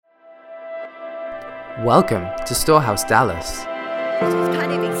Welcome to Storehouse Dallas. This is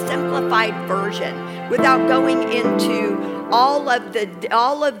kind of a simplified version without going into all of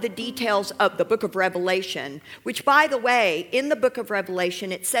the details of the book of Revelation, which, by the way, in the book of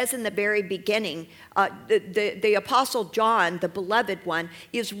Revelation, it says in the very beginning, the Apostle John, the beloved one,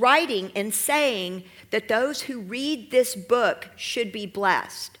 is writing and saying that those who read this book should be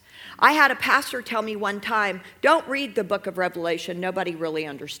blessed. I had a pastor tell me one time, don't read the book of Revelation, nobody really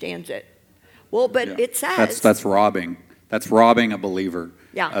understands it. Well, but it says... That's robbing. That's robbing a believer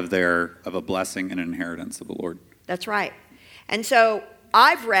Yeah. of a blessing and inheritance of the Lord. That's right. And so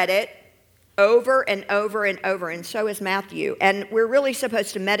I've read it over and over and over, and so has Matthew. And we're really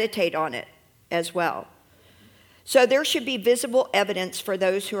supposed to meditate on it as well. So there should be visible evidence for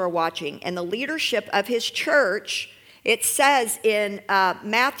those who are watching. And the leadership of his church, it says in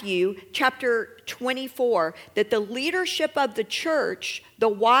Matthew chapter 24 that the leadership of the church, the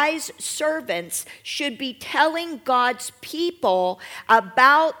wise servants, should be telling God's people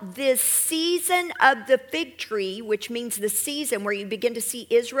about this season of the fig tree, which means the season where you begin to see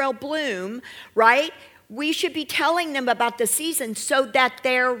Israel bloom, right? We should be telling them about the season so that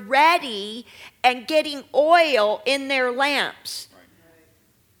they're ready and getting oil in their lamps.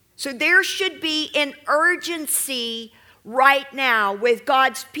 So there should be an urgency right now with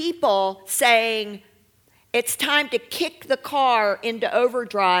God's people saying, it's time to kick the car into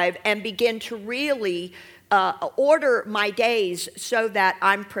overdrive and begin to really order my days so that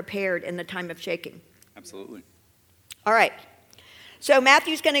I'm prepared in the time of shaking. Absolutely. All right. So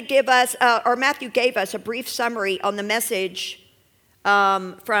Matthew's going to give us, Matthew gave us a brief summary on the message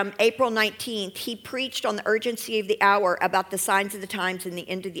from April 19th. He preached on the urgency of the hour about the signs of the times and the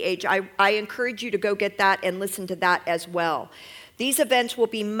end of the age. I encourage you to go get that and listen to that as well. These events will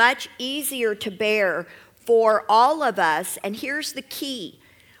be much easier to bear for all of us. And here's the key.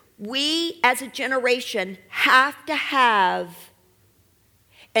 We as a generation have to have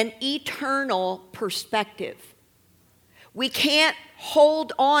an eternal perspective. We can't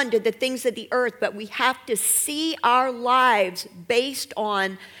hold on to the things of the earth, but we have to see our lives based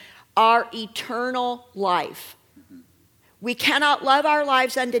on our eternal life. We cannot love our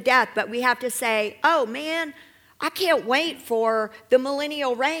lives unto death, but we have to say, oh man, I can't wait for the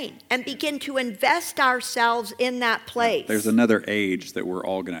millennial reign, and begin to invest ourselves in that place. There's another age that we're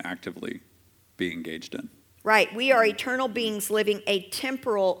all going to actively be engaged in. Right. We are eternal beings living in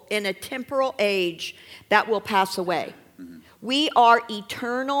a temporal age that will pass away. We are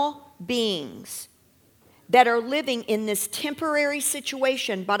eternal beings that are living in this temporary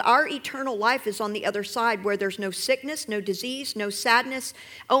situation, but our eternal life is on the other side where there's no sickness, no disease, no sadness,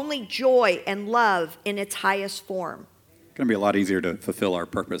 only joy and love in its highest form. It's going to be a lot easier to fulfill our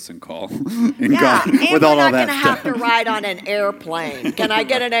purpose and call in Yeah, God and with we're all not that going to stuff. have to ride on an airplane. Can I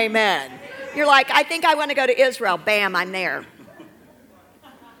get an amen? You're like, I think I want to go to Israel. Bam, I'm there.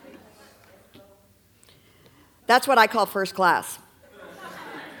 That's what I call first class.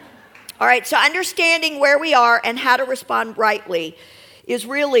 All right, so understanding where we are and how to respond rightly is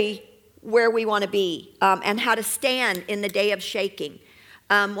really where we want to be, and how to stand in the day of shaking.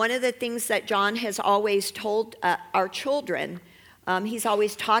 One of the things that John has always told our children, he's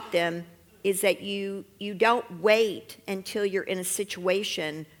always taught them, is that you don't wait until you're in a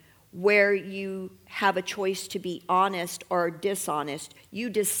situation where you have a choice to be honest or dishonest. You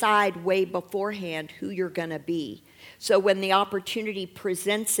decide way beforehand who you're going to be. So when the opportunity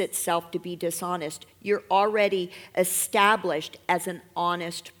presents itself to be dishonest, you're already established as an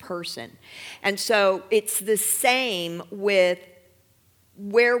honest person. And so it's the same with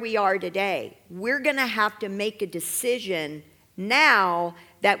where we are today. We're going to have to make a decision now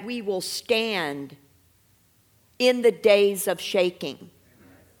that we will stand in the days of shaking.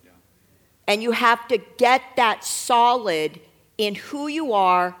 And you have to get that solid in who you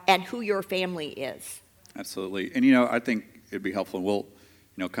are and who your family is. Absolutely. And, I think it'd be helpful, and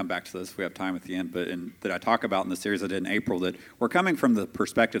we'll, come back to this if we have time at the end, but that I talk about in the series I did in April, that we're coming from the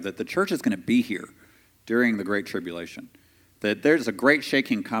perspective that the church is going to be here during the Great Tribulation, that there's a great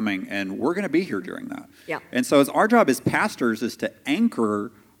shaking coming, and we're going to be here during that. Yeah. And so our job as pastors is to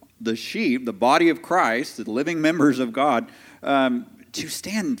anchor the sheep, the body of Christ, the living members of God, to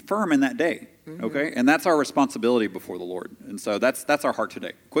stand firm in that day, okay? And that's our responsibility before the Lord. And so that's our heart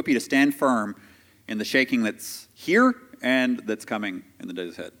today. Equip you to stand firm in the shaking that's here and that's coming in the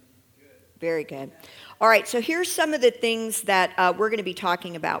days ahead. Very good. All right, so here's some of the things that we're going to be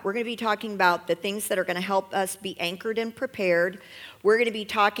talking about. We're going to be talking about the things that are going to help us be anchored and prepared. We're going to be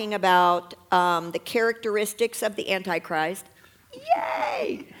talking about the characteristics of the Antichrist.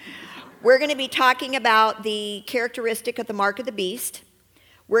 Yay! We're going to be talking about the characteristic of the mark of the beast.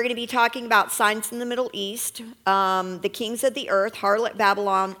 We're going to be talking about signs in the Middle East, the kings of the earth, harlot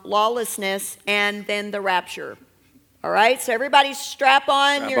Babylon, lawlessness, and then the rapture. All right, so everybody strap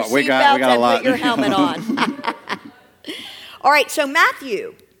on your seatbelts and put your helmet on. All right, so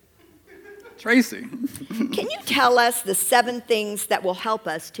Matthew. Tracy. Can you tell us the 7 things that will help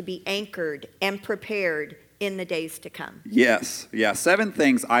us to be anchored and prepared in the days to come? Yes. Yeah, 7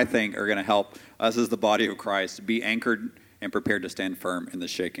 things I think are going to help us as the body of Christ be anchored and prepared to stand firm in the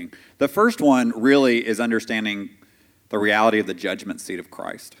shaking. The first one really is understanding the reality of the judgment seat of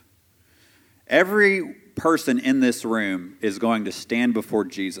Christ. Every person in this room is going to stand before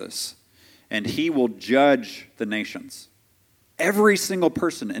Jesus, and he will judge the nations. Every single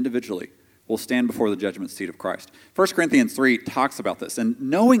person individually will stand before the judgment seat of Christ. 1 Corinthians 3 talks about this, and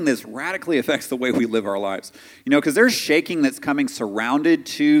knowing this radically affects the way we live our lives. You know, because there's shaking that's coming surrounded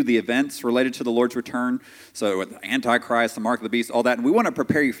to the events related to the Lord's return. So with the Antichrist, the mark of the beast, all that, and we want to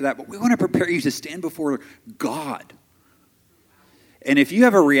prepare you for that, but we want to prepare you to stand before God. And if you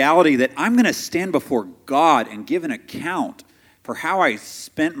have a reality that I'm going to stand before God and give an account for how I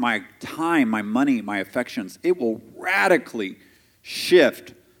spent my time, my money, my affections, it will radically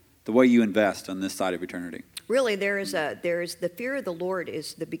shift the way you invest on this side of eternity. Really, there is the fear of the Lord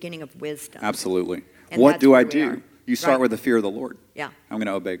is the beginning of wisdom. Absolutely. And what that's do I where we do? are. You start Right. with the fear of the Lord. Yeah. I'm going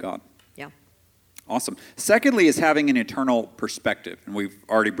to obey God. Yeah. Awesome. Secondly is having an eternal perspective. And we've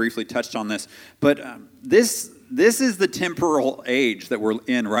already briefly touched on this. But this is the temporal age that we're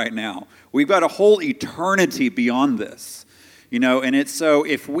in right now. We've got a whole eternity beyond this. You know, and it's so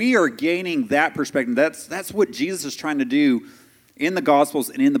if we are gaining that perspective, that's what Jesus is trying to do in the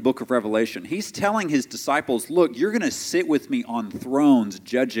Gospels and in the book of Revelation. He's telling his disciples, look, you're going to sit with me on thrones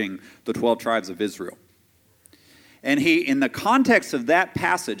judging the 12 tribes of Israel. And he, in the context of that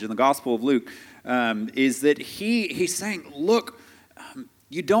passage in the Gospel of Luke, is that he's saying, look,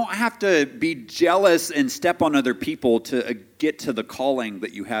 you don't have to be jealous and step on other people to get to the calling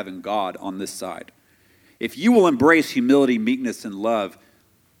that you have in God on this side. If you will embrace humility, meekness, and love,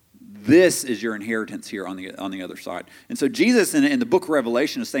 this is your inheritance here on the other side. And so Jesus in the book of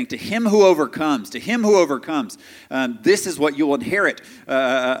Revelation is saying, to him who overcomes, this is what you will inherit.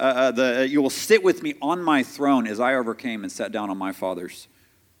 You will sit with me on my throne as I overcame and sat down on my Father's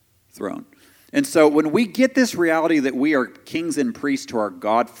throne. And so when we get this reality that we are kings and priests to our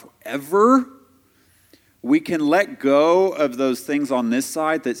God forever, we can let go of those things on this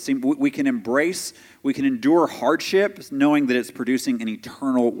side that seem we can embrace. We can endure hardship knowing that it's producing an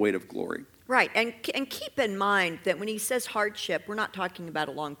eternal weight of glory. Right, and keep in mind that when he says hardship, we're not talking about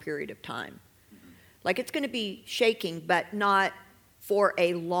a long period of time. Like it's going to be shaking, but not for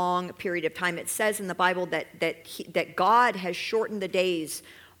a long period of time. It says in the Bible that God has shortened the days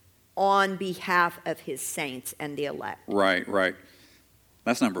on behalf of his saints and the elect. Right.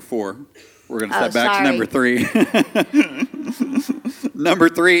 That's number 4. We're going to step back sorry. to number 3. Number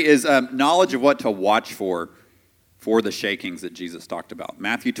 3 is knowledge of what to watch for the shakings that Jesus talked about.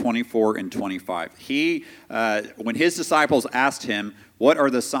 Matthew 24 and 25. When his disciples asked him, what are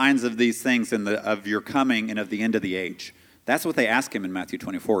the signs of these things of your coming and of the end of the age? That's what they asked him in Matthew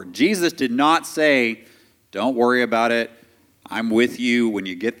 24. Jesus did not say, don't worry about it. I'm with you. When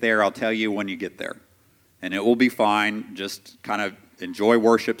you get there, I'll tell you when you get there. And it will be fine. Just kind of enjoy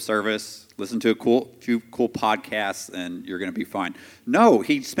worship service, listen to few cool podcasts, and you're going to be fine. No,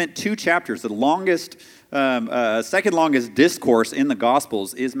 he spent 2 chapters. The second longest discourse in the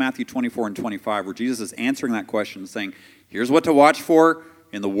Gospels is Matthew 24 and 25, where Jesus is answering that question, saying, here's what to watch for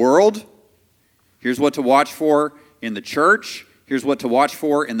in the world. Here's what to watch for in the church. Here's what to watch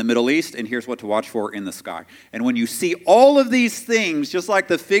for in the Middle East, and here's what to watch for in the sky. And when you see all of these things, just like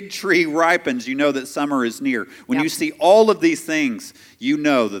the fig tree ripens, you know that summer is near. When you see all of these things, you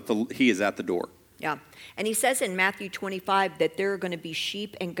know that he is at the door. Yeah. And he says in Matthew 25 that there are going to be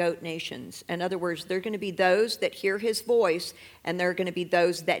sheep and goat nations. In other words, there are going to be those that hear his voice, and there are going to be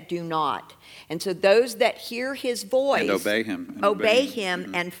those that do not. And so those that hear his voice and obey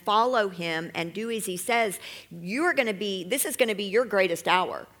him, and follow him and do as he says, this is going to be your greatest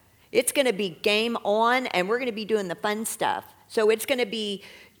hour. It's going to be game on, and we're going to be doing the fun stuff. So it's going to be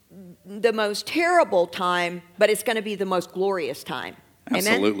the most terrible time, but it's going to be the most glorious time.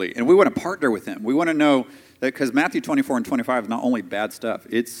 Absolutely. Amen? And we want to partner with him. We want to know that because Matthew 24 and 25 is not only bad stuff,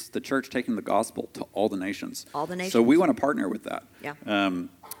 it's the church taking the gospel to all the nations. All the nations. So we want to partner with that. Yeah.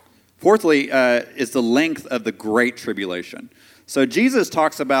 Fourthly is the length of the Great Tribulation. So Jesus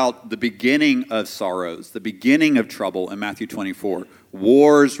talks about the beginning of sorrows, the beginning of trouble in Matthew 24.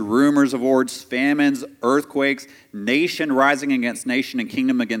 Wars, rumors of wars, famines, earthquakes, nation rising against nation and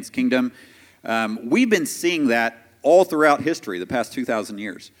kingdom against kingdom. We've been seeing that all throughout history, the past 2,000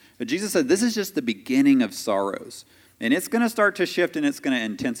 years. But Jesus said this is just the beginning of sorrows. And it's going to start to shift and it's going to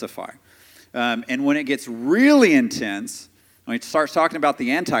intensify. And when it gets really intense, when he starts talking about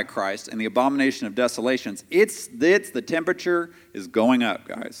the Antichrist and the abomination of desolations, the temperature is going up,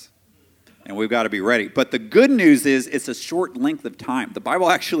 guys. And we've got to be ready. But the good news is it's a short length of time. The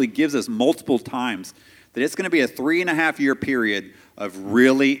Bible actually gives us multiple times that it's going to be a 3.5-year period of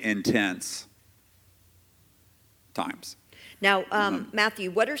really intense times. Now,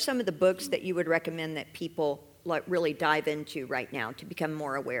 Matthew, what are some of the books that you would recommend that people really dive into right now to become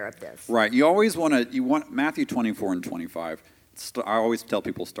more aware of this? Right. You always want Matthew 24 and 25. I always tell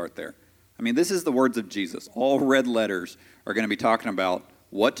people start there. I mean, this is the words of Jesus. All red letters are going to be talking about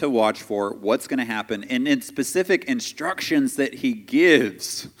what to watch for, what's going to happen, and in specific instructions that he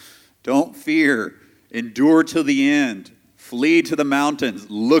gives. Don't fear. Endure to the end. Flee to the mountains.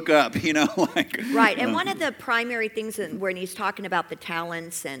 Look up, Right, and one of the primary things when he's talking about the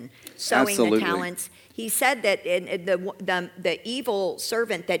talents and sowing Absolutely. the talents, he said that the evil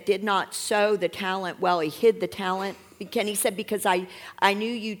servant that did not sow the talent, he hid the talent. And he said, because I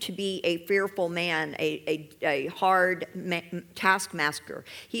knew you to be a fearful man, a hard taskmaster.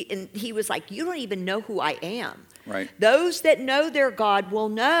 He was like, you don't even know who I am. Right. Those that know their God will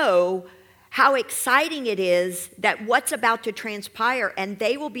know how exciting it is that what's about to transpire, and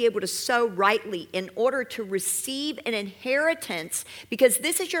they will be able to sow rightly in order to receive an inheritance, because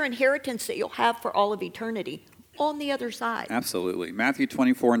this is your inheritance that you'll have for all of eternity on the other side. Absolutely. Matthew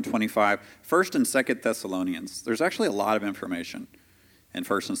 24 and 25, 1st and 2nd Thessalonians. There's actually a lot of information in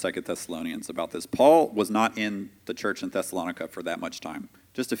 1st and 2nd Thessalonians about this. Paul was not in the church in Thessalonica for that much time,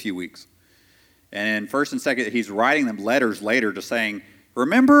 just a few weeks. And in 1st and 2nd, he's writing them letters later to saying,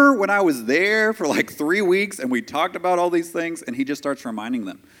 remember when I was there for like 3 weeks and we talked about all these things? And he just starts reminding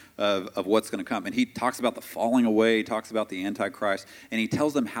them of what's going to come. And he talks about the falling away, he talks about the Antichrist, and he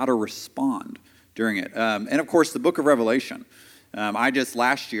tells them how to respond during it. And of course, the book of Revelation.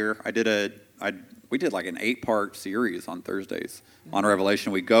 Last year, we did like an 8-part series on Thursdays on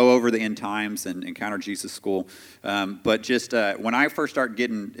Revelation. We go over the end times and Encounter Jesus School. But just when I first started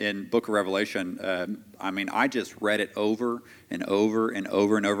getting in book of Revelation, I just read it over and over and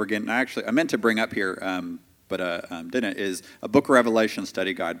over and over again. And I meant to bring up here, but didn't, is a book of Revelation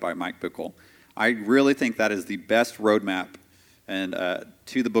study guide by Mike Bickle. I really think that is the best roadmap and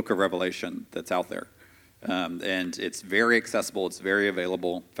to the book of Revelation that's out there. And it's very accessible. It's very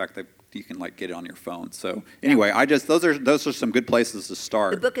available. In fact, you can get it on your phone. So anyway, those are some good places to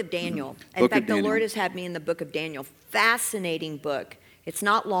start. The book of Daniel. In fact, the Lord has had me in the book of Daniel. Fascinating book. It's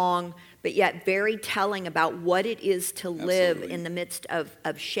not long, but yet very telling about what it is to live Absolutely. in the midst of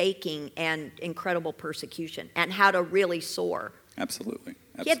shaking and incredible persecution, and how to really soar. Absolutely.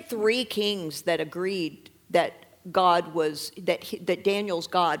 He had 3 kings that agreed that that Daniel's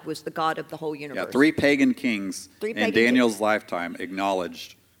God was the God of the whole universe. Yeah, 3 pagan kings in Daniel's lifetime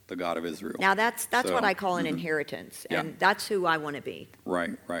acknowledged the God of Israel. Now that's what I call an inheritance, and that's who I want to be.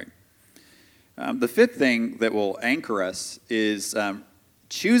 Right. The 5th thing that will anchor us is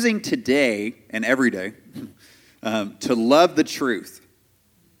choosing today and every day to love the truth.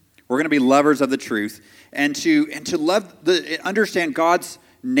 We're going to be lovers of the truth, and to understand God's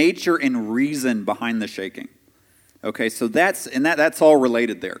nature and reason behind the shaking. Okay, so that's all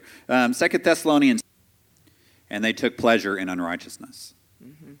related there. 2 Thessalonians, and they took pleasure in unrighteousness.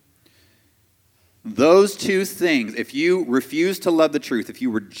 Mm-hmm. Those 2 things, if you refuse to love the truth, if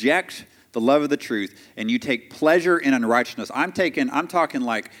you reject the love of the truth, and you take pleasure in unrighteousness, I'm talking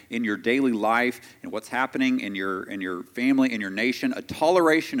like in your daily life and what's happening in your family, in your nation, a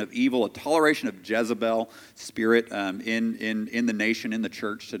toleration of evil, a toleration of Jezebel spirit in the nation, in the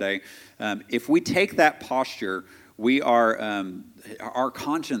church today. If we take that posture, we are our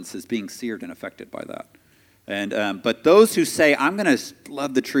conscience is being seared and affected by that. And but those who say, I'm going to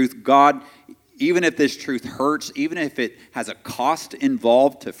love the truth, God, even if this truth hurts, even if it has a cost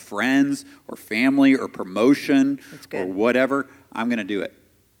involved to friends or family or promotion or whatever, I'm going to do it.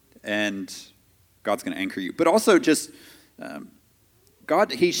 And God's going to anchor you. But also just,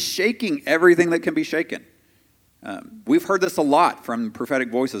 God, He's shaking everything that can be shaken. We've heard this a lot from prophetic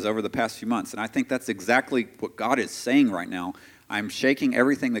voices over the past few months, and I think that's exactly what God is saying right now. I'm shaking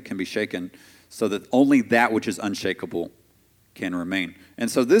everything that can be shaken so that only that which is unshakable can remain. And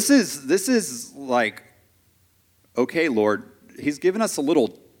so this is like, okay, Lord, He's given us a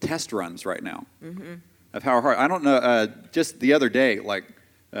little test runs right now of how hard. I don't know, just the other day,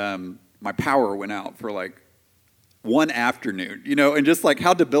 my power went out for one afternoon, and just like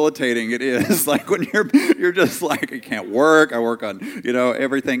how debilitating it is. Like when you're just like, I can't work. I work on,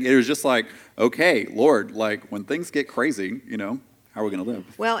 everything. It was just like, okay, Lord, like when things get crazy, how are we going to live?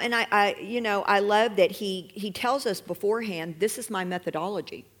 Well, and I love that he tells us beforehand, this is my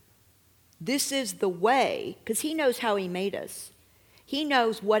methodology. This is the way, because he knows how he made us. He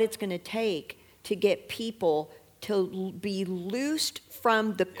knows what it's going to take to get people to be loosed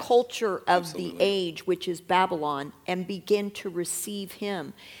from the culture of Absolutely. the age, which is Babylon, and begin to receive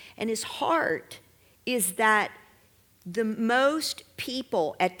him. And his heart is that the most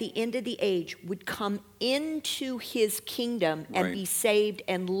people at the end of the age would come into his kingdom and Right. be saved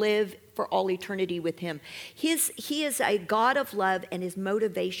and live for all eternity with him. He is a God of love, and his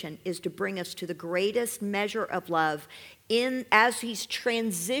motivation is to bring us to the greatest measure of love as he's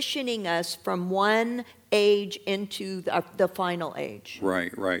transitioning us from one age into the final age.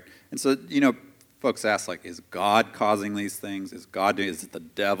 Right. And so, folks ask, like, is God causing these things? Is it the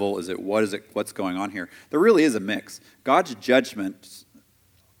devil? What's going on here? There really is a mix. God's judgments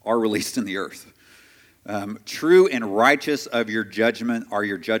are released in the earth. True and righteous of your judgment are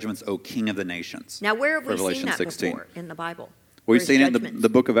your judgments, O King of the nations. Now, where have we Revelation seen that 16. before in the Bible? We've Where's seen it in judgments? the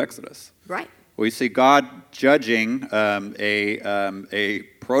book of Exodus. Right. We see God judging a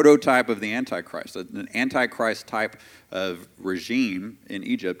prototype of the Antichrist, an Antichrist type of regime in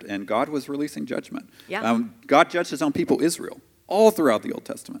Egypt, and God was releasing judgment. Yeah. God judged his own people, Israel, all throughout the Old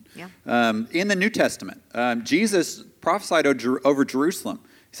Testament. Yeah. In the New Testament, Jesus prophesied over Jerusalem.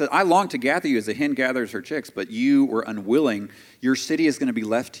 He said, I long to gather you as a hen gathers her chicks, but you were unwilling. Your city is going to be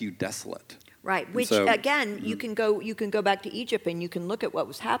left to you desolate. Right, which so- again, you can go back to Egypt and you can look at what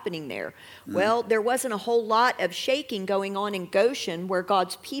was happening there. Well, there wasn't a whole lot of shaking going on in Goshen where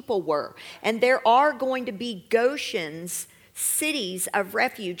God's people were. And there are going to be Goshens, cities of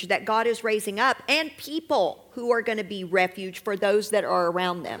refuge that God is raising up, and people who are going to be refuge for those that are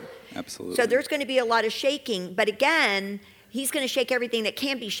around them. Absolutely. So there's going to be a lot of shaking, but again, he's going to shake everything that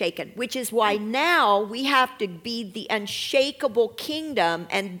can be shaken, which is why now we have to be the unshakable kingdom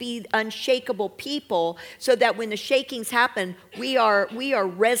and be unshakable people, so that when the shakings happen, we are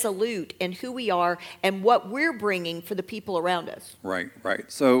resolute in who we are and what we're bringing for the people around us. Right.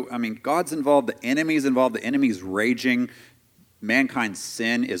 So, God's involved, the enemy's raging, mankind's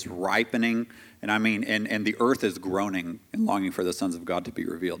sin is ripening, and the earth is groaning and longing for the sons of God to be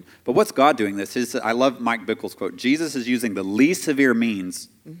revealed. But what's God doing this? I love Mike Bickle's quote. Jesus is using the least severe means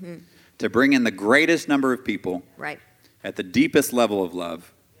to bring in the greatest number of people Right. at the deepest level of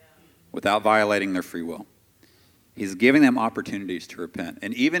love without violating their free will. He's giving them opportunities to repent.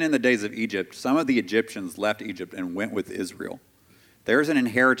 And even in the days of Egypt, some of the Egyptians left Egypt and went with Israel. There's an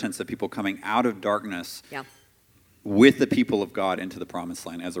inheritance of people coming out of darkness with the people of God into the promised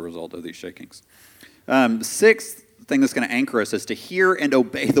land as a result of these shakings. Sixth thing that's going to anchor us is to hear and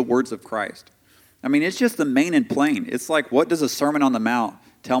obey the words of Christ. It's just the main and plain. It's like, what does a Sermon on the Mount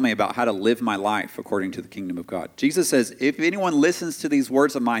tell me about how to live my life according to the kingdom of God? Jesus says, if anyone listens to these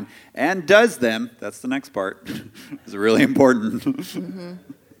words of mine and does them, that's the next part. It's really important.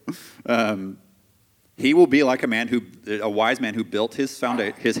 He will be like a wise man who built his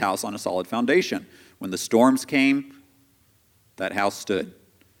house on a solid foundation. When the storms came, that house stood.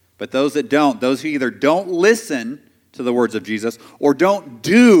 But those who either don't listen to the words of Jesus or don't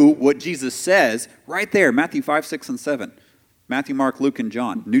do what Jesus says, right there, Matthew 5, 6, and 7. Matthew, Mark, Luke, and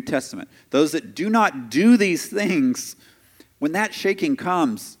John, New Testament. Those that do not do these things, when that shaking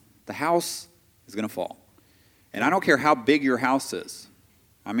comes, the house is going to fall. And I don't care how big your house is.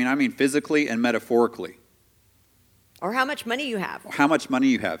 I mean physically and metaphorically. Or how much money you have. How much money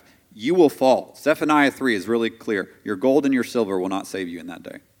you have. You will fall. Zephaniah 3 is really clear. Your gold and your silver will not save you in that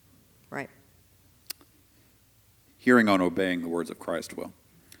day. Right. Hearing and obeying the words of Christ will.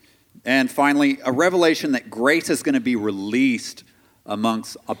 And finally, a revelation that grace is going to be released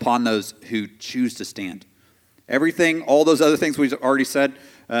upon those who choose to stand. Everything, all those other things we've already said,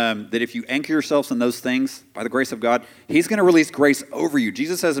 that if you anchor yourselves in those things by the grace of God, he's going to release grace over you.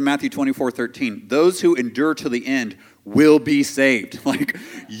 Jesus says in Matthew 24:13, those who endure to the end will be saved. Like,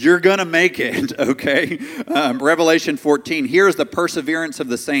 you're going to make it, okay? Revelation 14, here's the perseverance of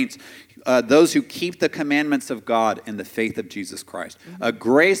the saints, those who keep the commandments of God and the faith of Jesus Christ. A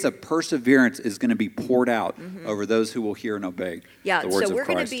grace of perseverance is going to be poured out over those who will hear and obey the words of Christ. So we're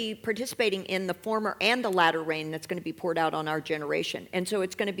going to be participating in the former and the latter rain that's going to be poured out on our generation. And so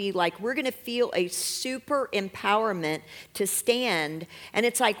it's going to be like we're going to feel a super empowerment to stand. And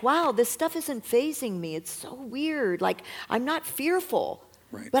it's like, wow, this stuff isn't fazing me. It's so weird. Like, I'm not fearful,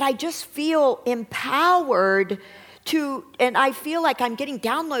 Right. but I just feel empowered and I feel like I'm getting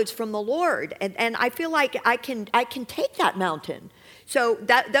downloads from the Lord, and I feel like I can take that mountain. So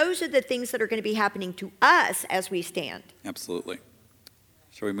those are the things that are going to be happening to us as we stand. Absolutely.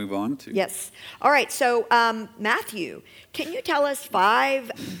 Shall we move on to? Yes. All right. So, Matthew, can you tell us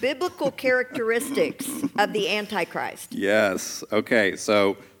 5 biblical characteristics of the Antichrist? Yes. Okay.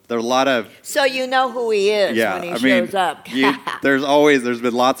 So there are a lot of. So you know who he is when he shows up. there's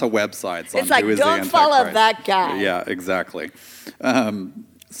been lots of websites on it's like, who is the don't Antichrist. follow that guy. Yeah, exactly. 2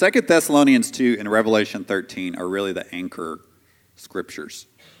 Thessalonians 2 and Revelation 13 are really the anchor scriptures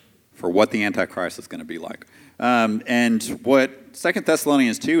for what the Antichrist is going to be like. And what 2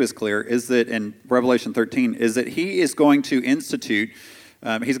 Thessalonians 2 is clear is that in Revelation 13 is that he is going to institute,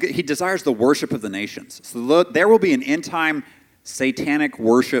 he desires the worship of the nations. So there will be an end-time satanic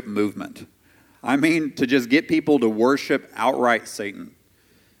worship movement. I mean, to just get people to worship outright Satan.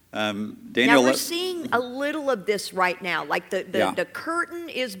 Now we're seeing a little of this right now. Like the curtain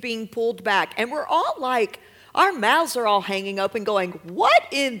is being pulled back, and we're all like, our mouths are all hanging open going, what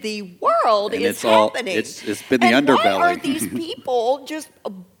in the world is happening? It's been the underbelly. Why are these people just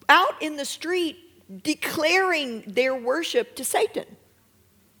out in the street declaring their worship to Satan?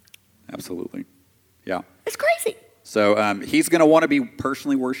 Absolutely. Yeah. It's crazy. So he's going to want to be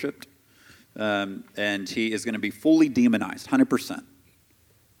personally worshipped, and he is going to be fully demonized, 100%.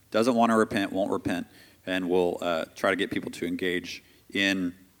 Doesn't want to repent, won't repent, and will try to get people to engage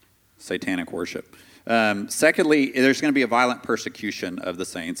in satanic worship. Secondly, there's going to be a violent persecution of the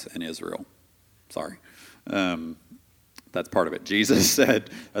saints in Israel. Sorry. That's part of it. Jesus said,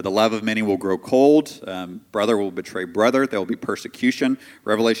 the love of many will grow cold. Brother will betray brother. There will be persecution.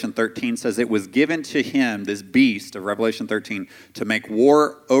 Revelation 13 says it was given to him, this beast of Revelation 13, to make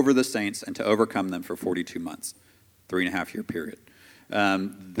war over the saints and to overcome them for 42 months, 3.5-year period.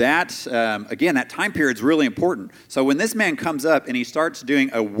 That time period is really important. So when this man comes up and he starts doing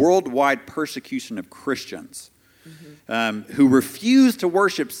a worldwide persecution of Christians who refuse to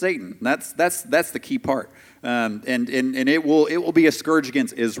worship Satan, that's the key part. And it will be a scourge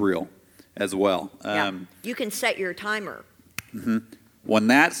against Israel as well. You can set your timer. When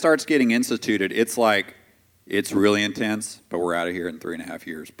that starts getting instituted, it's like, it's really intense, but we're out of here in 3.5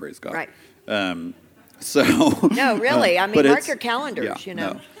 years, praise God. Right. No, really. I mean, mark your calendars,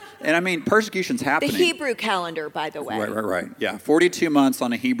 No. And I mean, persecution's happening. The Hebrew calendar, by the way. Right. Yeah, 42 months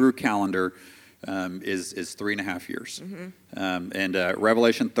on a Hebrew calendar is 3.5 years. And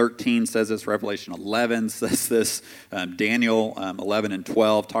Revelation 13 says this. Revelation 11 says this. Daniel 11 and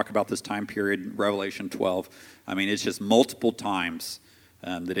 12 talk about this time period. Revelation 12. I mean, it's just multiple times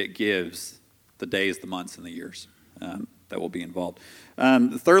that it gives the days, the months, and the years that will be involved.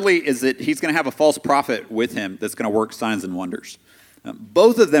 Thirdly is that he's going to have a false prophet with him that's going to work signs and wonders.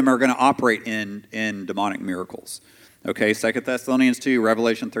 Both of them are going to operate in demonic miracles. Okay, 2 Thessalonians 2,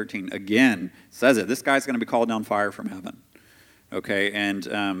 Revelation 13, again, says it. This guy's going to be called down fire from heaven. Okay, and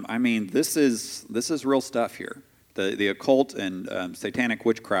I mean, this is real stuff here. The occult and satanic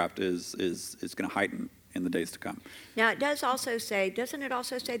witchcraft is going to heighten in the days to come. Now, it doesn't it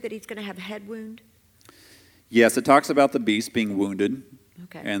also say that he's going to have a head wound? Yes, it talks about the beast being wounded,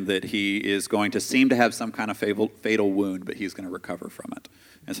 okay, and that he is going to seem to have some kind of fatal wound, but he's going to recover from it.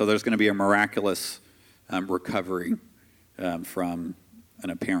 And so there's going to be a miraculous recovery from an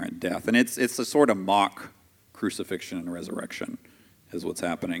apparent death. And it's a sort of mock crucifixion and resurrection is what's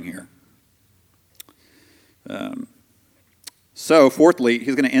happening here. So fourthly,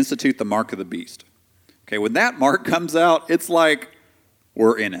 he's going to institute the mark of the beast. Okay, when that mark comes out, it's like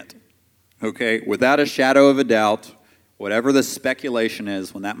we're in it. Okay, without a shadow of a doubt, whatever the speculation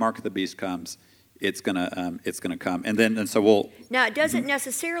is, when that mark of the beast comes, it's gonna come, and so we'll. Now, it doesn't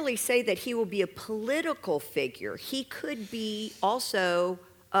necessarily say that he will be a political figure. He could be also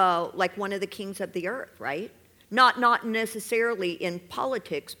like one of the kings of the earth, right? Not necessarily in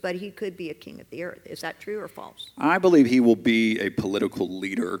politics, but he could be a king of the earth. Is that true or false? I believe he will be a political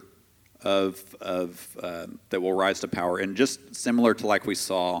leader of that will rise to power, and just similar to like we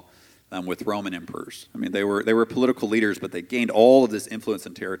saw. With Roman emperors. I mean, they were political leaders, but they gained all of this influence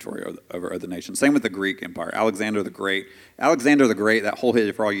and territory over other nations. Same with the Greek Empire. Alexander the Great, that whole,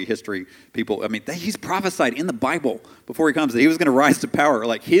 for all you history people, I mean, he's prophesied in the Bible before he comes that he was going to rise to power.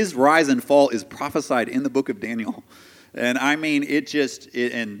 Like, his rise and fall is prophesied in the book of Daniel. And I mean,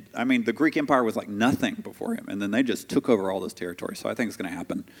 the Greek Empire was like nothing before him, and then they just took over all this territory. So I think it's going to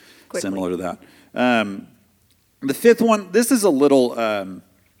happen quickly. Similar to that. The fifth one, this is a little...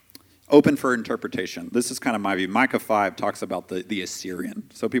 open for interpretation. This is kind of my view. Micah 5 talks about the Assyrian.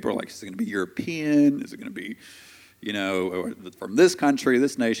 So people are like, is it going to be European? Is it going to be, or from this country,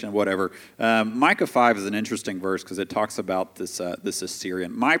 this nation, whatever. Micah 5 is an interesting verse because it talks about this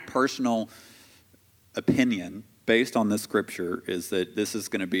Assyrian. My personal opinion, based on this scripture, is that this is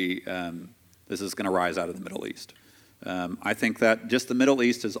going to rise out of the Middle East. I think that just the Middle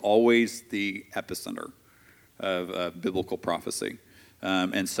East is always the epicenter of biblical prophecy.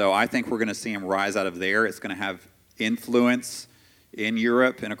 And so I think we're going to see him rise out of there. It's going to have influence in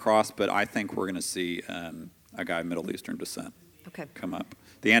Europe and across, but I think we're going to see a guy of Middle Eastern descent come up.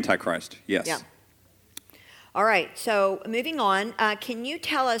 The Antichrist, yes. Yeah. All right, so moving on, can you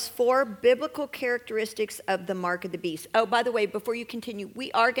tell us 4 biblical characteristics of the mark of the beast? Oh, by the way, before you continue,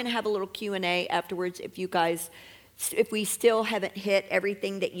 we are going to have a little Q&A afterwards if we still haven't hit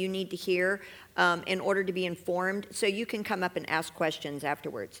everything that you need to hear in order to be informed. So you can come up and ask questions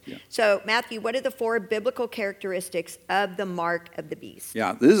afterwards. Yeah. So, Matthew, what are the 4 biblical characteristics of the mark of the beast?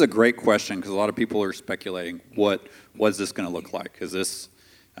 Yeah, this is a great question because a lot of people are speculating what is this going to look like? Is this,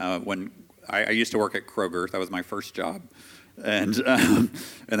 when I used to work at Kroger, that was my first job. And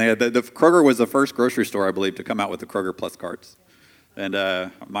they had the Kroger was the first grocery store, I believe, to come out with the Kroger Plus cards. And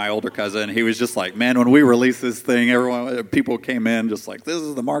my older cousin, he was just like, man, when we released this thing, people came in just like, this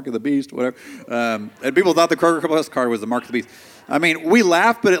is the mark of the beast, whatever. And people thought the Kroger Plus card was the mark of the beast. I mean, we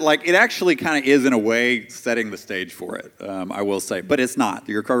laughed, but it actually kind of is in a way setting the stage for it, I will say. But it's not.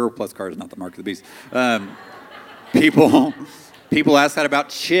 Your Kroger Plus card is not the mark of the beast. People ask that about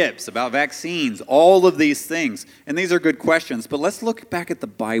chips, about vaccines, all of these things. And these are good questions. But let's look back at the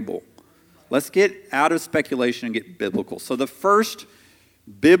Bible. Let's get out of speculation and get biblical. So the first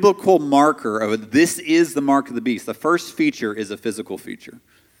biblical marker of this is the mark of the beast. The first feature is a physical feature.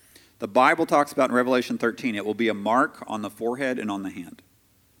 The Bible talks about in Revelation 13, it will be a mark on the forehead and on the hand.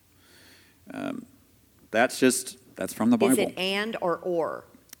 That's from the Bible. Is it and or?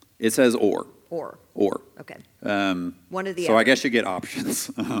 It says or. Or. Okay. One of the So I guess you get options.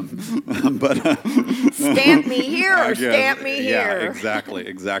 But stamp me here or stamp me here. Yeah,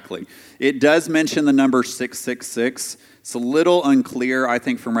 exactly. It does mention the number 666. It's a little unclear, I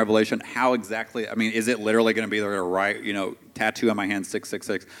think, from Revelation how exactly. I mean, is it literally going to be they're going to write, tattoo on my hand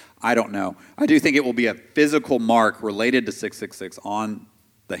 666? I don't know. I do think it will be a physical mark related to 666 on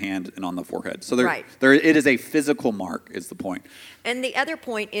the hand and on the forehead. So it is a physical mark is the point. And the other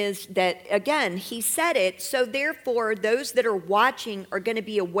point is that, again, he said it, so therefore those that are watching are going to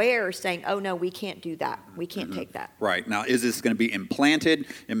be aware, saying, oh, no, we can't do that. We can't take that. Right. Now, is this going to be implanted?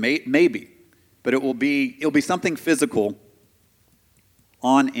 It maybe. But it'll be something physical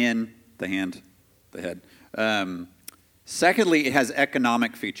in the hand, the head. Secondly, it has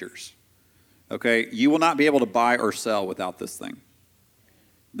economic features. Okay? You will not be able to buy or sell without this thing.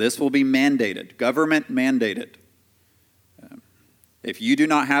 This will be mandated, government mandated. If you do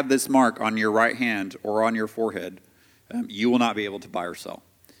not have this mark on your right hand or on your forehead, you will not be able to buy or sell.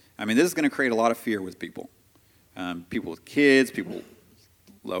 I mean, this is going to create a lot of fear with people. People with kids, people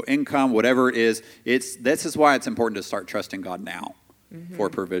low income, whatever it is. This is why it's important to start trusting God now for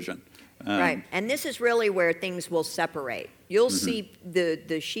provision. Right, and this is really where things will separate. You'll see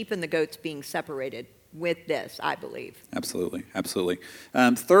the sheep and the goats being separated with this, I believe. Absolutely.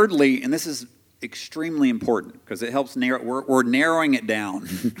 Thirdly, and this is extremely important because it helps we're narrowing it down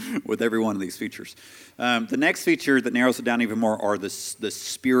with every one of these features. The next feature that narrows it down even more are the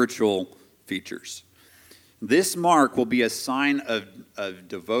spiritual features. This mark will be a sign of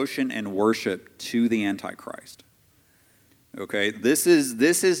devotion and worship to the Antichrist. Okay, this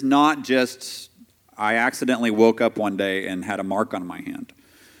is not just I accidentally woke up one day and had a mark on my hand.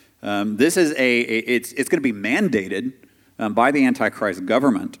 This is it's going to be mandated by the Antichrist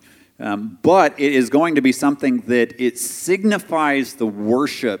government, but it is going to be something that it signifies the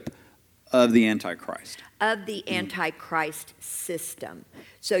worship of the Antichrist. Of the Antichrist system.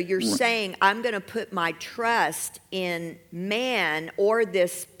 So you're saying, I'm going to put my trust in man or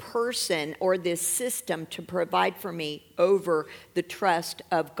this person or this system to provide for me over the trust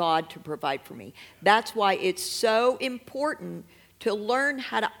of God to provide for me. That's why it's so important to learn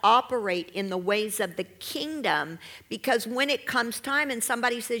how to operate in the ways of the kingdom, because when it comes time and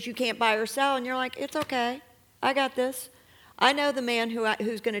somebody says you can't buy or sell, and you're like, it's okay, I got this. I know the man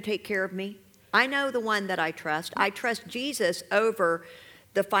who's going to take care of me. I know the one that I trust. I trust Jesus over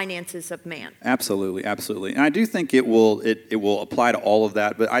the finances of man. Absolutely. And I do think it will apply to all of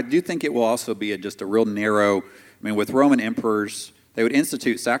that, but I do think it will also be just a real narrow, with Roman emperors, they would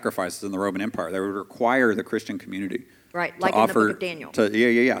institute sacrifices in the Roman Empire. They would require the Christian community. Right, like in the book of Daniel.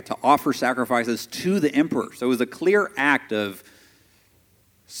 To offer sacrifices to the emperor. So it was a clear act of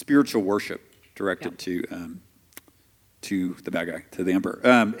spiritual worship directed to the bad guy, to the emperor.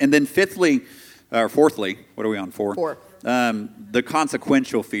 And then fifthly, fourthly, what are we on? Four. The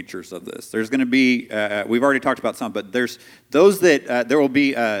consequential features of this. There's going to be, we've already talked about some, but there's those that there will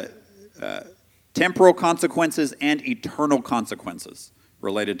be temporal consequences and eternal consequences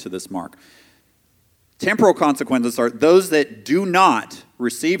related to this mark. Temporal consequences are those that do not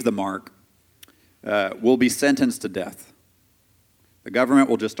receive the mark will be sentenced to death. The government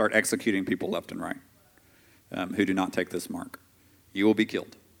will just start executing people left and right who do not take this mark. You will be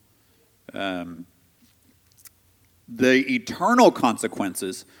killed. The eternal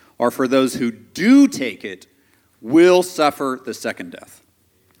consequences are for those who do take it will suffer the second death.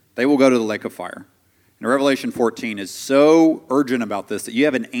 They will go to the lake of fire. And Revelation 14 is so urgent about this that you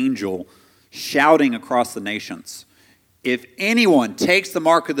have an angel shouting across the nations. If anyone takes the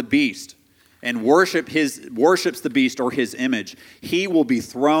mark of the beast and worships the beast or his image, he will be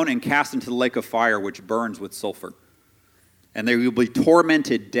thrown and cast into the lake of fire which burns with sulfur. And they will be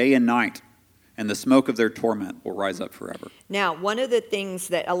tormented day and night, and the smoke of their torment will rise up forever. Now, one of the things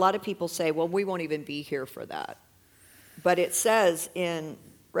that a lot of people say, well, we won't even be here for that. But it says in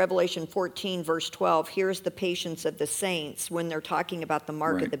Revelation 14, verse 12, here's the patience of the saints when they're talking about the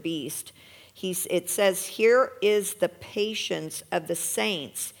mark of the beast. It says, here is the patience of the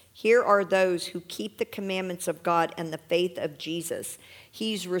saints. Here are those who keep the commandments of God and the faith of Jesus.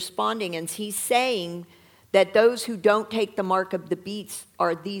 He's responding and he's saying that those who don't take the mark of the beast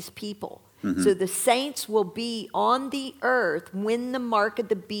are these people. Mm-hmm. So the saints will be on the earth when the mark of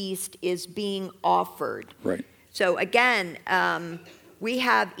the beast is being offered. Right. So again, we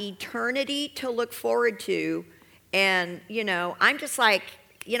have eternity to look forward to. And, I'm just like,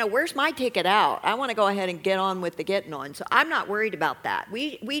 where's my ticket out? I want to go ahead and get on with the getting on. So I'm not worried about that.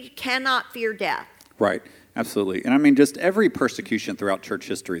 We cannot fear death. Right. Absolutely. And I mean, just every persecution throughout church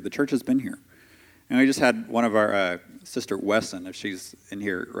history, the church has been here. And we just had one of our sister Wesson, if she's in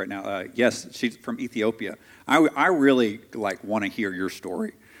here right now. Yes, she's from Ethiopia. I really want to hear your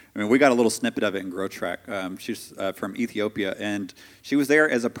story. I mean, we got a little snippet of it in Grow Track. She's from Ethiopia, and she was there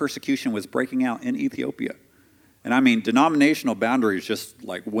as a persecution was breaking out in Ethiopia. And I mean, denominational boundaries just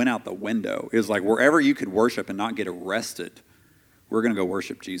went out the window. It was like wherever you could worship and not get arrested, we're going to go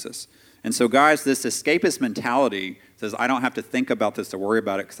worship Jesus. And so, guys, this escapist mentality says, I don't have to think about this or worry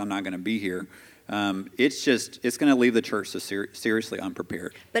about it because I'm not going to be here. It's going to leave the church seriously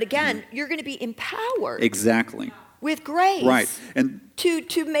unprepared. But again, you're going to be empowered. Exactly. With grace. Right. And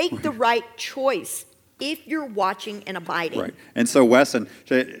to make the right choice if you're watching and abiding. Right. And so Wesson,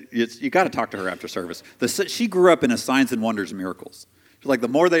 you got to talk to her after service. She grew up in a signs and wonders miracles. She's like,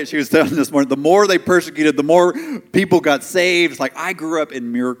 she was telling this morning, the more they persecuted, the more people got saved. It's like, I grew up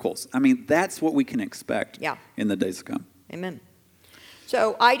in miracles. I mean, that's what we can expect in the days to come. Amen.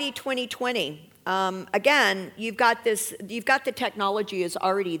 So ID 2020. Again, you've got the technology is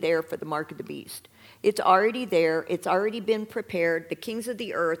already there for the mark of the beast. It's already there. It's already been prepared. The kings of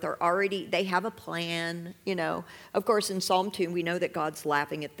the earth they have a plan, Of course, in Psalm 2, we know that God's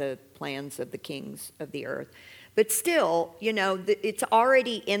laughing at the plans of the kings of the earth. But still, it's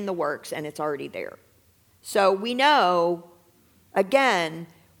already in the works and it's already there. So we know, again,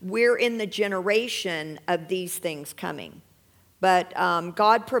 we're in the generation of these things coming. But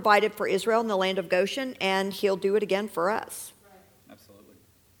God provided for Israel in the land of Goshen, and he'll do it again for us. Right. Absolutely.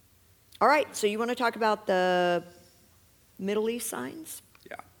 All right, so you want to talk about the Middle East signs?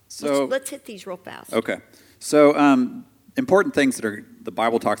 Yeah. So let's hit these real fast. Okay. So important things that the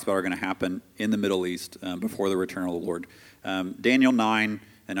Bible talks about are going to happen in the Middle East before the return of the Lord. Daniel 9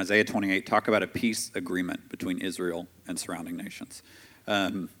 and Isaiah 28 talk about a peace agreement between Israel and surrounding nations.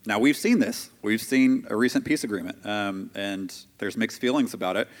 Now, we've seen this. We've seen a recent peace agreement, and there's mixed feelings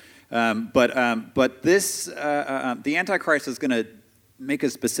about it. But this, the Antichrist is going to make a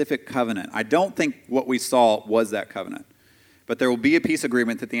specific covenant. I don't think what we saw was that covenant. But there will be a peace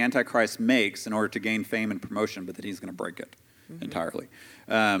agreement that the Antichrist makes in order to gain fame and promotion, but that he's going to break it entirely.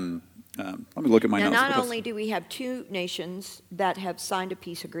 Let me look at my notes. Now, not only do we have two nations that have signed a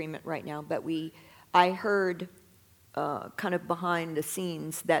peace agreement right now, but I heard kind of behind the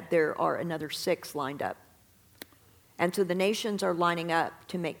scenes that there are another 6 lined up. And so the nations are lining up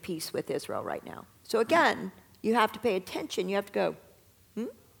to make peace with Israel right now. So again, you have to pay attention. You have to go,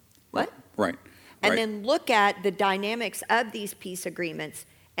 what? Right. And then look at the dynamics of these peace agreements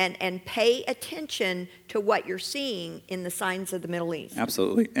and pay attention to what you're seeing in the signs of the Middle East.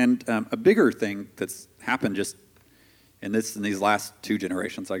 Absolutely. And a bigger thing that's happened just in these last 2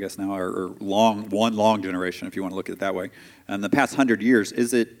 generations, I guess now, or one long generation, if you want to look at it that way, in the past 100 years,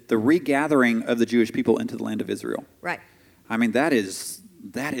 is it the regathering of the Jewish people into the land of Israel. Right. I mean, that is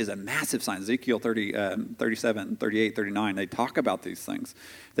that is a massive sign. Ezekiel 37, 38, 39, they talk about these things.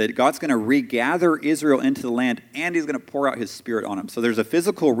 That God's going to regather Israel into the land, and he's going to pour out his Spirit on them. So there's a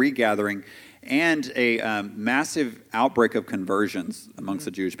physical regathering and a massive outbreak of conversions amongst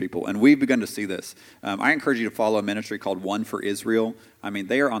the Jewish people. And we've begun to see this. I encourage you to follow a ministry called One for Israel. I mean,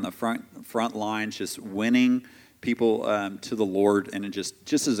 they are on the front lines just winning people to the Lord, and it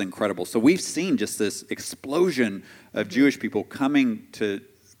just is incredible. So we've seen just this explosion of Jewish people coming to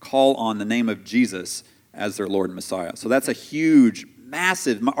call on the name of Jesus as their Lord and Messiah. So that's a huge,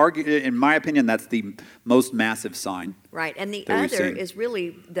 massive, in my opinion, that's the most massive sign. Right, and the other is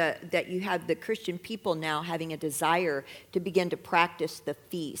really that you have the Christian people now having a desire to begin to practice the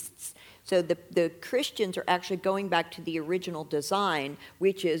feasts. So the Christians are actually going back to the original design,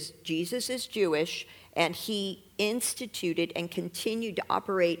 which is Jesus is Jewish, and he instituted and continued to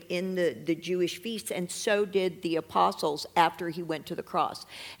operate in the Jewish feasts, and so did the apostles after he went to the cross.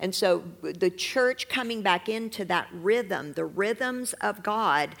 And so the church coming back into that rhythm, the rhythms of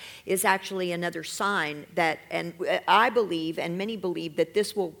God, is actually another sign that, and I believe, and many believe, that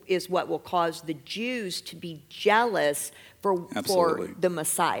this is what will cause the Jews to be jealous for the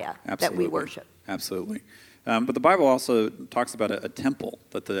Messiah that we worship. Absolutely. But the Bible also talks about a temple,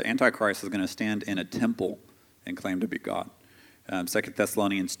 that the Antichrist is going to stand in a temple and claim to be God. 2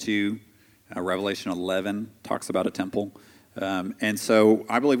 Thessalonians 2, Revelation 11 talks about a temple. And so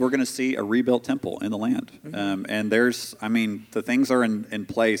I believe we're going to see a rebuilt temple in the land. And the things are in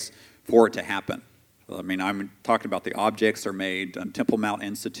place for it to happen. I mean, I'm talking about the objects are made. Temple Mount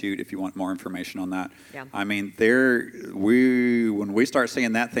Institute, if you want more information on that. Yeah. I mean, when we start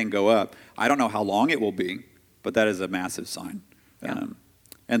seeing that thing go up, I don't know how long it will be, but that is a massive sign. Yeah.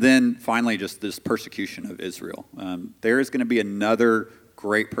 And then finally, just this persecution of Israel. There is going to be another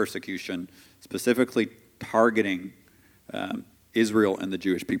great persecution, specifically targeting Israel and the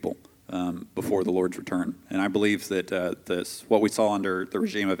Jewish people before the Lord's return. And I believe that what we saw under the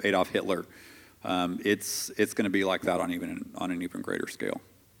regime of Adolf Hitler, it's going to be like that on an even greater scale.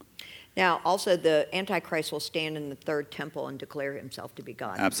 Now, also, the Antichrist will stand in the third temple and declare himself to be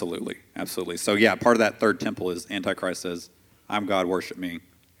God. Absolutely, absolutely. So, yeah, part of that third temple is Antichrist says, I'm God, worship me,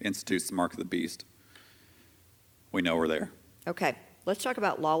 institutes the mark of the beast. We know we're there. Okay, let's talk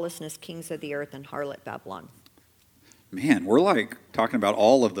about lawlessness, kings of the earth, and harlot Babylon. Man, we're like talking about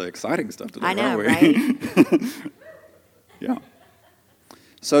all of the exciting stuff today, I know, aren't we? right? Yeah.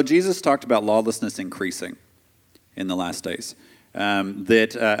 So Jesus talked about lawlessness increasing in the last days. 1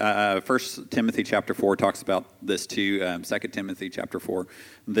 Timothy chapter 4 talks about this too. 2 Timothy chapter 4,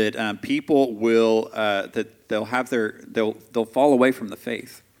 that people will that they'll fall away from the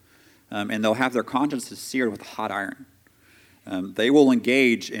faith, and they'll have their consciences seared with hot iron. They will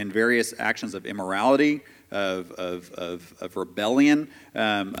engage in various actions of immorality, of rebellion,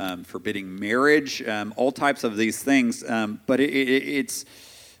 forbidding marriage, all types of these things. But it's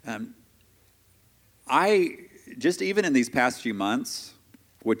just even in these past few months,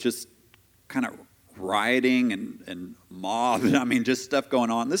 with just kind of rioting and mob, I mean, just stuff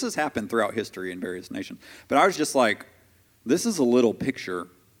going on. This has happened throughout history in various nations. But I was just like, this is a little picture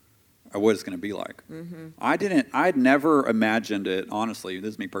of what it's going to be like. Mm-hmm. I'd never imagined it, honestly,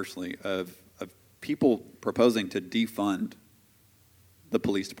 this is me personally, of people proposing to defund the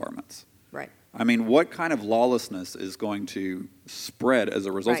police departments. Right. I mean, what kind of lawlessness is going to spread as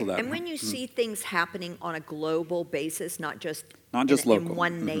a result of that? And when you see things happening on a global basis, not just local. In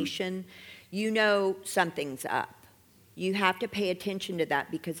one nation, you know something's up. You have to pay attention to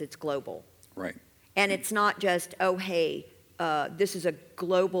that because it's global. Right. And it's not just, oh, hey, this is a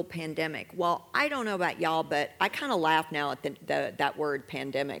global pandemic. Well, I don't know about y'all, but I kind of laugh now at that word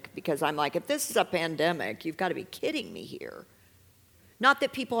pandemic, because I'm like, if this is a pandemic, you've got to be kidding me here. Not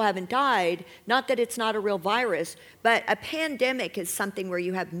that people haven't died, not that it's not a real virus, but a pandemic is something where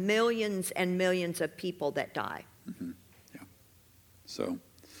you have millions and millions of people that die. Mm-hmm. Yeah. So,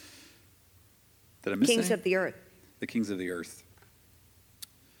 did I miss Kings any? of the earth. The kings of the earth.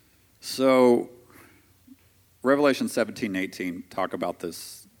 So, Revelation 17:18 talk about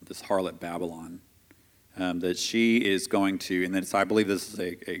this harlot Babylon, that she is going to, and I believe this is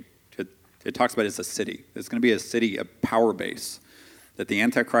it talks about it's a city. It's going to be a city, a power base that the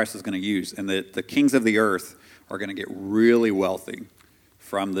Antichrist is going to use, and that the kings of the earth are going to get really wealthy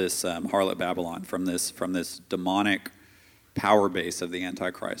from this harlot Babylon, from this demonic power base of the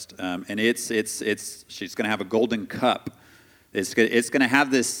Antichrist. And she's going to have a golden cup. It's going to have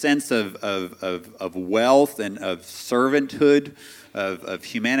this sense of wealth and of servanthood, of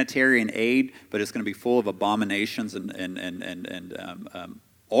humanitarian aid, but it's going to be full of abominations and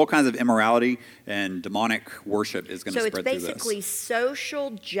all kinds of immorality and demonic worship is going to spread through this. So it's basically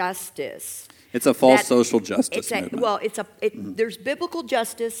social justice. It's a false social justice movement. Well, there's biblical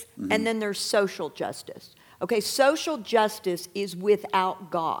justice, and then there's social justice. Okay, social justice is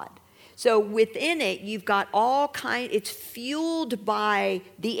without God. So within it, you've got it's fueled by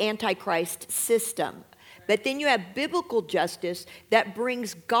the Antichrist system. But then you have biblical justice that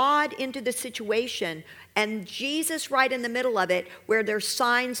brings God into the situation, and Jesus right in the middle of it, where there's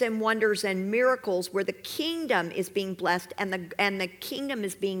signs and wonders and miracles, where the kingdom is being blessed and the kingdom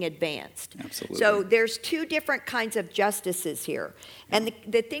is being advanced. Absolutely. So there's two different kinds of justices here. And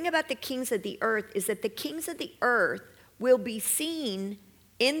the thing about the kings of the earth is that the kings of the earth will be seen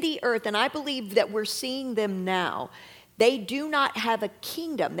in the earth, and I believe that we're seeing them now. They do not have a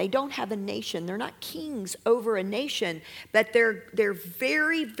kingdom. They don't have a nation. They're not kings over a nation, but they're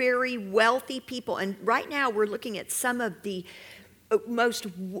very, very wealthy people. And right now we're looking at some of the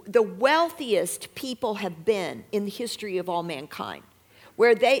wealthiest people have been in the history of all mankind,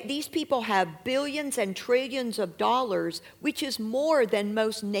 where these people have billions and trillions of dollars, which is more than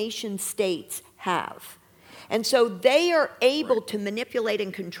most nation states have. And so they are able to manipulate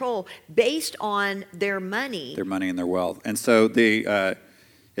and control based on their money. Their money and their wealth. And so it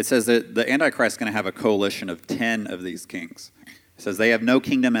says that the Antichrist is going to have a coalition of 10 of these kings. It says they have no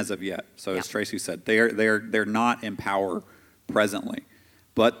kingdom as of yet. So as Tracy said, they're not in power presently.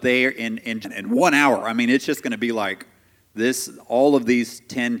 But they're in 1 hour. I mean, it's just going to be like this. All of these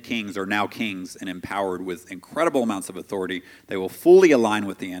 10 kings are now kings and empowered with incredible amounts of authority. They will fully align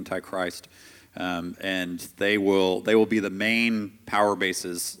with the Antichrist. And they will be the main power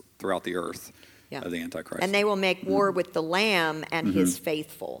bases throughout the earth of the Antichrist. And they will make war with the Lamb and his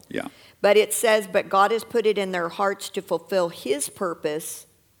faithful. Yeah. But it says, but God has put it in their hearts to fulfill his purpose,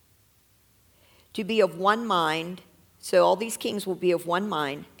 to be of one mind. So all these kings will be of one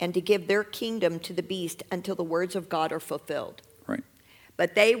mind, and to give their kingdom to the beast until the words of God are fulfilled. Right.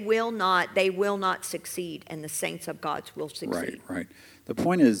 But they will not succeed, and the saints of God will succeed. Right. The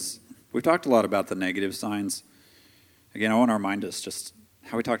point is, we've talked a lot about the negative signs. Again, I want to remind us just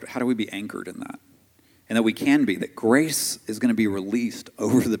how do we be anchored in that? And that we can be, that grace is going to be released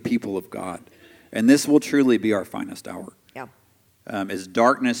over the people of God. And this will truly be our finest hour. Yeah. As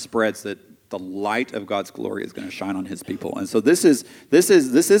darkness spreads, that the light of God's glory is going to shine on his people. And so this is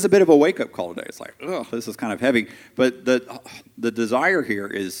a bit of a wake-up call today. It's like, oh, this is kind of heavy. But the desire here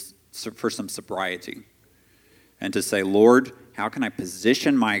is for some sobriety. And to say, Lord, how can I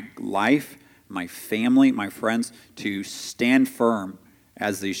position my life, my family, my friends to stand firm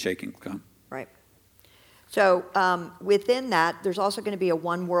as these shakings come? Right. So within that, there's also going to be a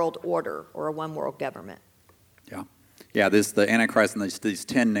one world order or a one world government. Yeah. Yeah, the Antichrist and these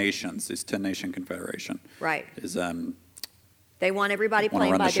 10 nations, this 10-nation confederation. Right. Is they want everybody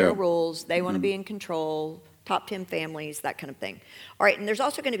playing by their their rules. They want to be in control, top 10 families, that kind of thing. All right, and there's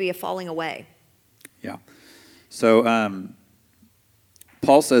also going to be a falling away. Yeah. So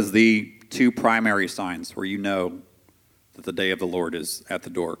Paul says the two primary signs where you know that the day of the Lord is at the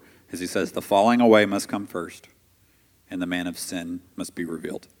door is he says the falling away must come first, and the man of sin must be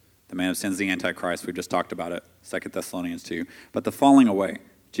revealed. The man of sin is the Antichrist. We just talked about it, 2 Thessalonians 2. But the falling away,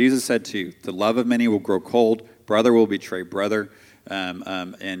 Jesus said too, the love of many will grow cold, brother will betray brother,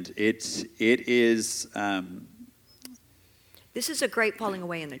 and it is... this is a great falling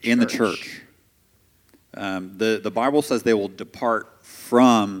away in the church. In the church. The Bible says they will depart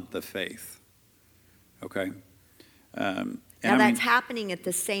from the faith. Okay? Now that's happening at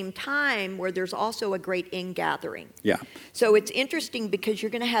the same time where there's also a great ingathering. Yeah. So it's interesting because you're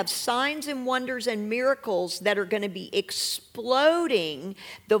going to have signs and wonders and miracles that are going to be exploding,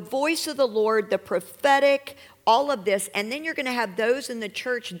 the voice of the Lord, the prophetic, all of this, and then you're going to have those in the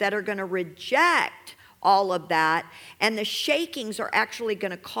church that are going to reject all of that, and the shakings are actually going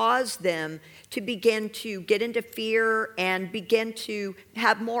to cause them to begin to get into fear and begin to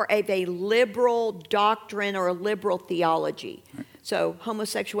have more of a liberal doctrine or a liberal theology. Right. So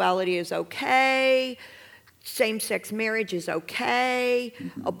homosexuality is okay, same-sex marriage is okay,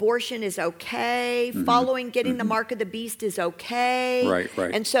 abortion is okay, getting the mark of the beast is okay. Right.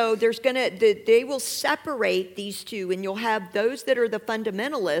 And so they will separate these two, and you'll have those that are the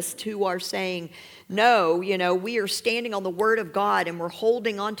fundamentalists who are saying, no, we are standing on the word of God and we're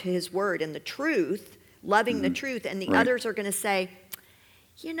holding on to his word and the truth, loving the truth, and the others are going to say,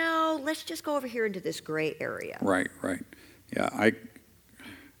 let's just go over here into this gray area. Right. Yeah,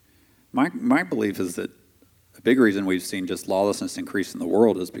 my belief is that a big reason we've seen just lawlessness increase in the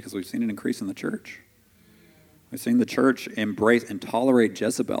world is because we've seen it increase in the church. We've seen the church embrace and tolerate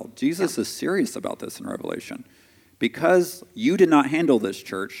Jezebel. Jesus is serious about this in Revelation. because you did not handle this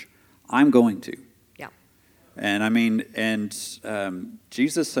church, I'm going to. Yeah. And I mean,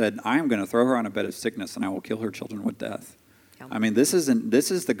 Jesus said, I am going to throw her on a bed of sickness and I will kill her children with death. Yeah. I mean, this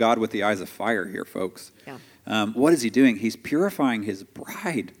is the God with the eyes of fire here, folks. Yeah. What is he doing? He's purifying his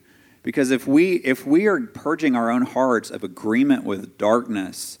bride. Because if we are purging our own hearts of agreement with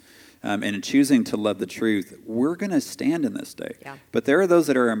darkness and choosing to love the truth, we're going to stand in this day. Yeah. But there are those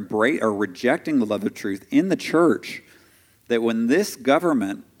that are rejecting the love of truth in the church, that when this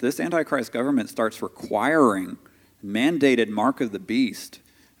government, this Antichrist government, starts requiring mandated mark of the beast,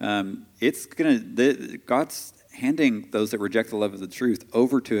 God's handing those that reject the love of the truth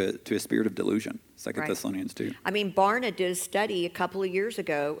over to a spirit of delusion. 2 Thessalonians 2. I mean, Barna did a study a couple of years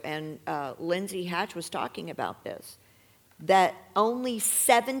ago, and Lindsay Hatch was talking about this, that only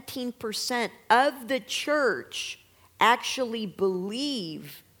 17% of the church actually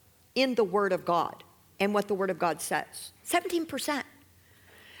believe in the Word of God and what the Word of God says. 17%.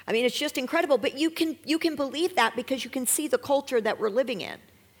 I mean, it's just incredible. But you can believe that because you can see the culture that we're living in.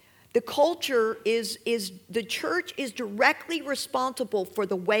 The culture is the church is directly responsible for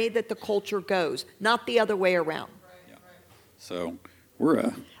the way that the culture goes, not the other way around. Yeah. So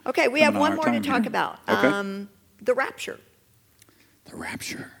we're okay. We have one more to talk about. Okay. The rapture. The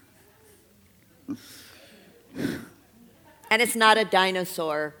rapture. And it's not a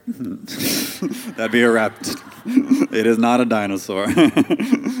dinosaur. That'd be a raptor. It is not a dinosaur.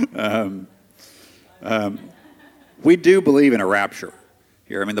 We do believe in a rapture.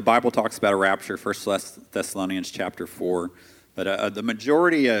 Here. I mean, the Bible talks about a rapture, 1 Thessalonians chapter 4. But the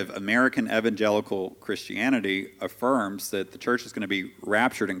majority of American evangelical Christianity affirms that the church is going to be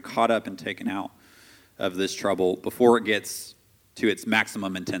raptured and caught up and taken out of this trouble before it gets to its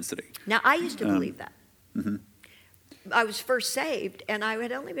maximum intensity. Now, I used to believe that. Mm-hmm. I was first saved, and I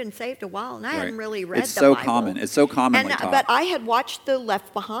had only been saved a while, and I hadn't really read it's the so Bible. Common. It's so commonly taught. But I had watched the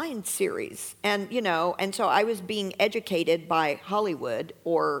Left Behind series, and so I was being educated by Hollywood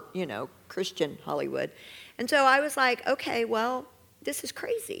or, Christian Hollywood. And so I was like, okay, well, this is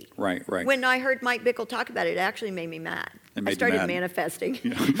crazy. Right. When I heard Mike Bickle talk about it, it actually made me mad. I started manifesting.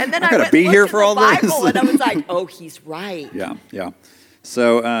 Yeah. And then I I gotta went be and here looked for at all the Bible, this. and I was like, oh, he's right. Yeah.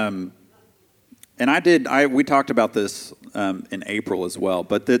 So, we talked about this in April as well,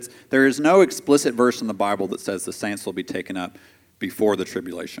 but there is no explicit verse in the Bible that says the saints will be taken up before the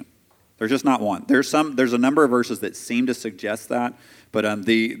tribulation. There's just not one. There's a number of verses that seem to suggest that, but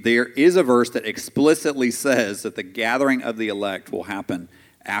there is a verse that explicitly says that the gathering of the elect will happen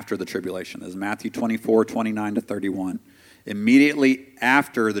after the tribulation. This is Matthew 24, 29 to 31. Immediately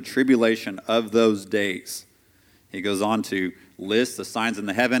after the tribulation of those days, he goes on to list the signs in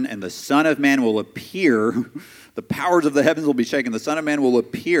the heaven, and the Son of Man will appear. The powers of the heavens will be shaken. The Son of Man will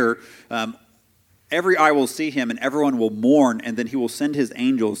appear. Every eye will see him, and everyone will mourn, and then he will send his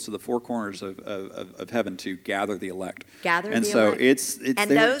angels to the four corners of heaven to gather the elect. And so it's and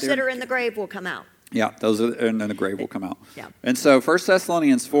those that are in the grave will come out. Yeah, those that are in the grave will come out. Yeah. And so 1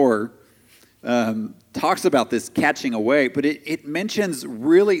 Thessalonians 4 talks about this catching away, but it mentions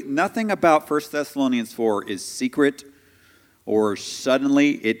really nothing about 1 Thessalonians 4 is secret or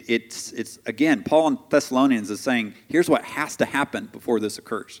suddenly. It's again, Paul in Thessalonians is saying, here's what has to happen before this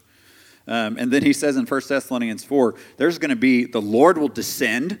occurs. And then he says in 1 Thessalonians 4, there's going to be, the Lord will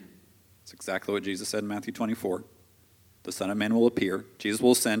descend. That's exactly what Jesus said in Matthew 24. The Son of Man will appear. Jesus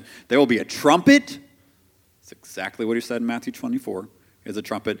will ascend. There will be a trumpet. That's exactly what he said in Matthew 24. Here's a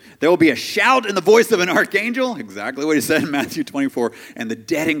trumpet. There will be a shout in the voice of an archangel. Exactly what he said in Matthew 24. And the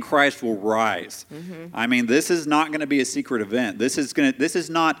dead in Christ will rise. Mm-hmm. I mean, this is not going to be a secret event. This is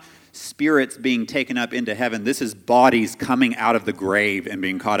not spirits being taken up into heaven. This is bodies coming out of the grave and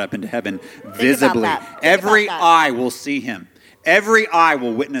being caught up into heaven visibly. Every eye will see him. Every eye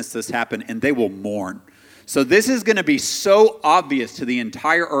will witness this happen, and they will mourn. So this is going to be so obvious to the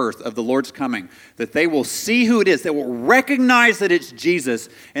entire earth of the Lord's coming that they will see who it is. They will recognize that it's Jesus,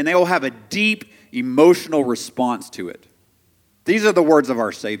 and they will have a deep emotional response to it. These are the words of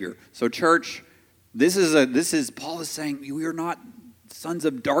our Savior. So church, Paul is saying, we are not sons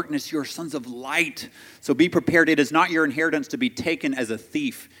of darkness, you are sons of light. So be prepared. It is not your inheritance to be taken as a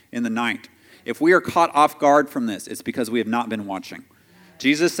thief in the night. If we are caught off guard from this, it's because we have not been watching.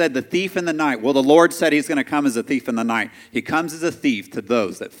 Jesus said the thief in the night. Well, the Lord said he's going to come as a thief in the night. He comes as a thief to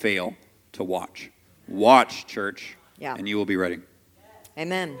those that fail to watch. Watch, church, and you will be ready.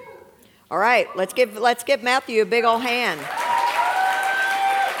 Amen. All right, let's give Matthew a big old hand.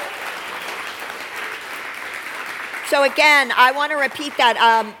 So again, I want to repeat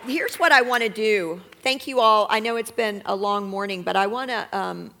that. Here's what I want to do. Thank you all. I know it's been a long morning, but I want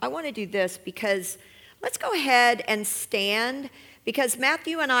to do this because let's go ahead and stand, because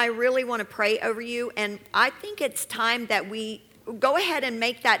Matthew and I really want to pray over you. And I think it's time that we go ahead and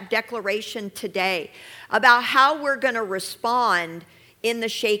make that declaration today about how we're going to respond in the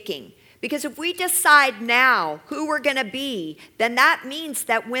shaking. Because if we decide now who we're going to be, then that means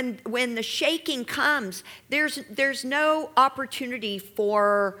that when the shaking comes, there's no opportunity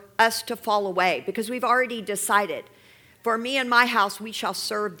for us to fall away, because we've already decided. For me and my house, we shall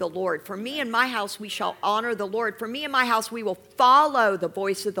serve the Lord. For me and my house, we shall honor the Lord. For me and my house, we will follow the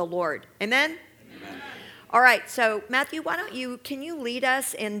voice of the Lord. Amen? Amen. All right, so Matthew, can you lead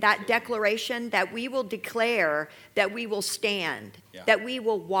us in that declaration that we will declare that we will stand, that we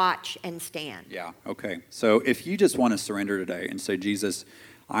will watch and stand? Yeah, okay. So if you just want to surrender today and say, Jesus,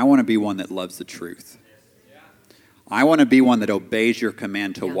 I want to be one that loves the truth. I want to be one that obeys your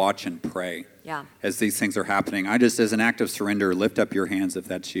command to watch and pray as these things are happening. I just, as an act of surrender, lift up your hands if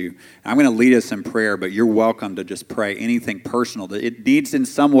that's you. I'm going to lead us in prayer, but you're welcome to just pray anything personal. That it needs in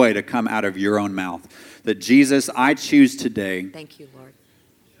some way to come out of your own mouth. That Jesus, I choose today. Thank you, Lord.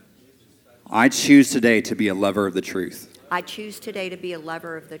 I choose today to be a lover of the truth. I choose today to be a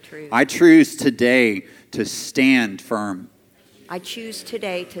lover of the truth. I choose today to stand firm. I choose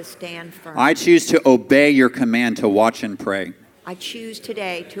today to stand firm. I choose to obey your command to watch and pray. I choose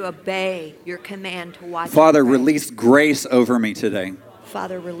today to obey your command to watch Father, and pray. release grace over me today.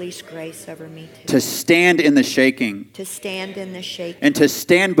 Father, release grace over me today. To stand in the shaking. To stand in the shaking. And to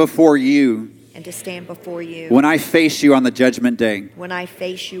stand before you. And to stand before you. When I face you on the judgment day. When I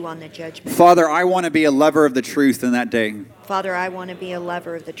face you on the judgment Father, I want to be a lover of the truth in that day. Father, I want to be a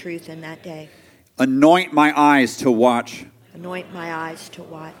lover of the truth in that day. Anoint my eyes to watch. Anoint my eyes to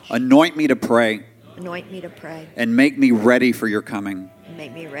watch. Anoint me to pray. Anoint me to pray. And make me ready for your coming. And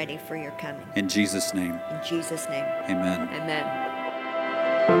make me ready for your coming. In Jesus' name. In Jesus' name. Amen. Amen.